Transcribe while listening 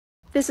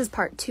This is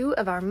part 2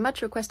 of our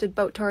much requested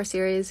boat tour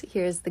series.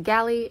 Here's the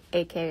galley,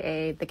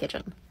 aka the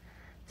kitchen.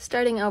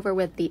 Starting over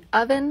with the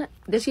oven.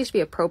 This used to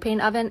be a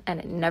propane oven and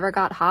it never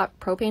got hot.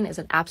 Propane is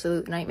an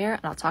absolute nightmare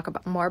and I'll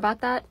talk more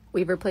about that.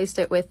 We've replaced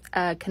it with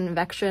a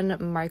convection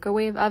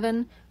microwave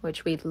oven,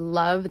 which we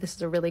love. This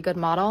is a really good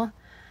model.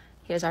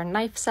 Here's our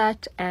knife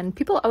set, and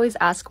people always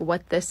ask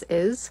what this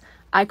is.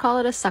 I call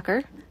it a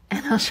sucker,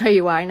 and I'll show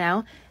you why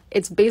now.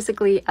 It's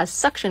basically a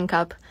suction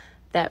cup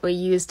that we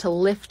use to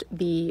lift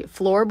the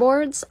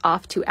floorboards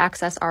off to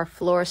access our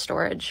floor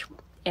storage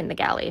in the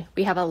galley.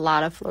 We have a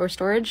lot of floor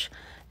storage.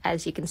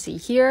 As you can see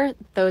here,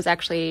 those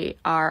actually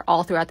are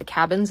all throughout the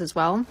cabins as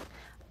well.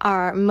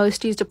 Our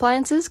most used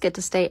appliances get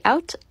to stay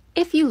out.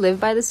 If you live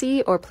by the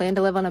sea or plan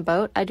to live on a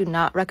boat, I do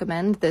not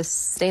recommend this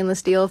stainless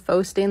steel,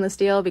 faux stainless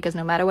steel, because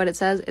no matter what it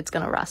says, it's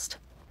gonna rust.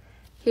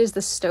 Here's the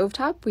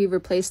stovetop. We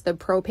replaced the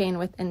propane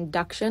with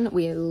induction.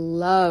 We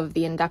love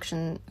the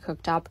induction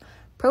cooktop.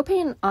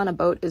 Propane on a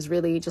boat is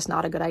really just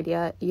not a good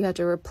idea. You have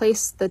to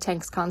replace the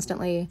tanks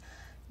constantly.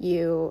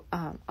 You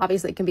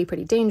obviously it can be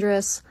pretty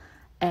dangerous,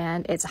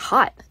 and it's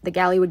hot. The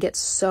galley would get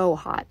so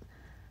hot.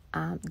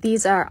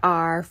 These are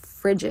our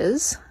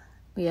fridges.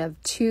 We have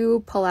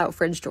 2 pull-out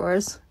fridge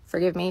drawers.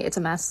 Forgive me, it's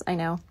a mess, I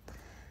know.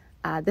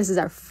 This is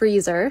our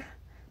freezer,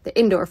 the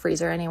indoor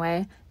freezer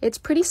anyway. It's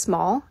pretty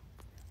small,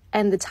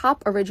 and the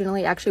top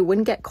originally actually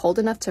wouldn't get cold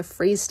enough to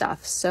freeze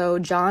stuff. So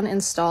John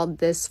installed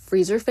this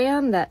freezer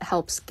fan that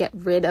helps get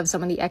rid of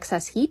some of the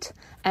excess heat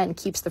and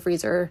keeps the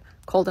freezer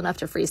cold enough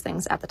to freeze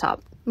things at the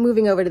top.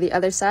 Moving over to the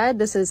other side,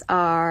 this is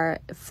our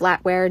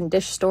flatware and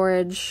dish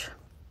storage.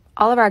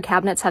 All of our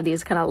cabinets have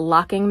these kind of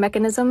locking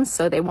mechanisms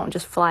so they won't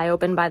just fly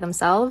open by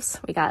themselves.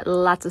 We got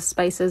lots of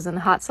spices and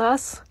hot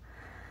sauce.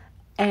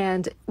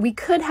 And we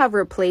could have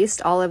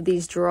replaced all of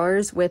these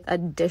drawers with a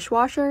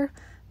dishwasher,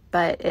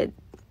 but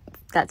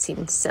that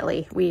seemed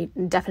silly. We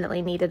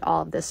definitely needed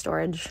all of this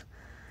storage.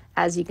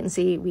 As you can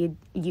see, we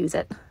use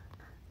it.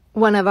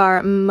 One of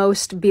our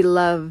most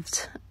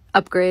beloved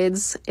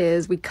upgrades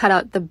is we cut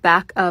out the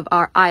back of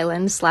our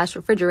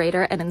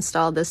island/refrigerator and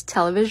installed this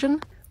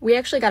television. We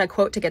actually got a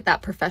quote to get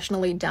that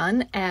professionally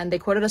done, and they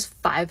quoted us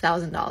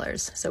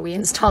 $5,000, so we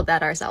installed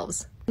that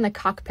ourselves. In the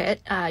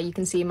cockpit, you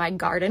can see my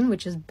garden,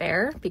 which is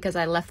bare because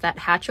I left that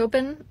hatch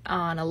open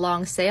on a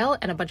long sail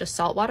and a bunch of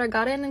salt water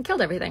got in and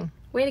killed everything.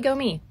 Way to go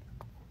me.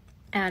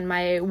 And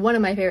one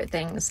of my favorite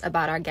things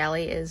about our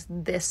galley is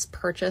this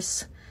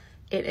purchase.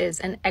 It is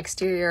an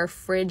exterior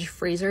fridge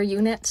freezer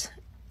unit.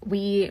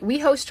 We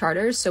host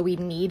charters, so we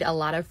need a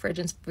lot of fridge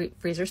and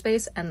freezer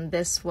space, and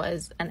this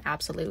was an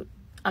absolute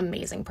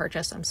amazing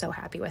purchase. I'm so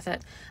happy with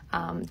it.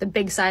 The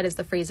big side is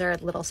the freezer,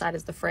 the little side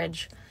is the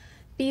fridge.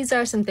 These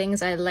are some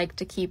things I like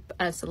to keep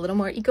us a little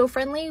more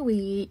eco-friendly.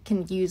 We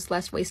can use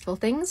less wasteful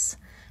things.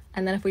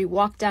 And then if we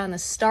walk down the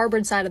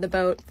starboard side of the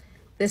boat,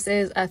 this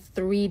is a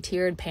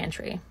 3-tiered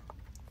pantry.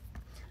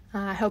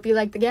 I hope you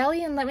like the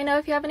galley, and let me know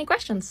if you have any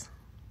questions.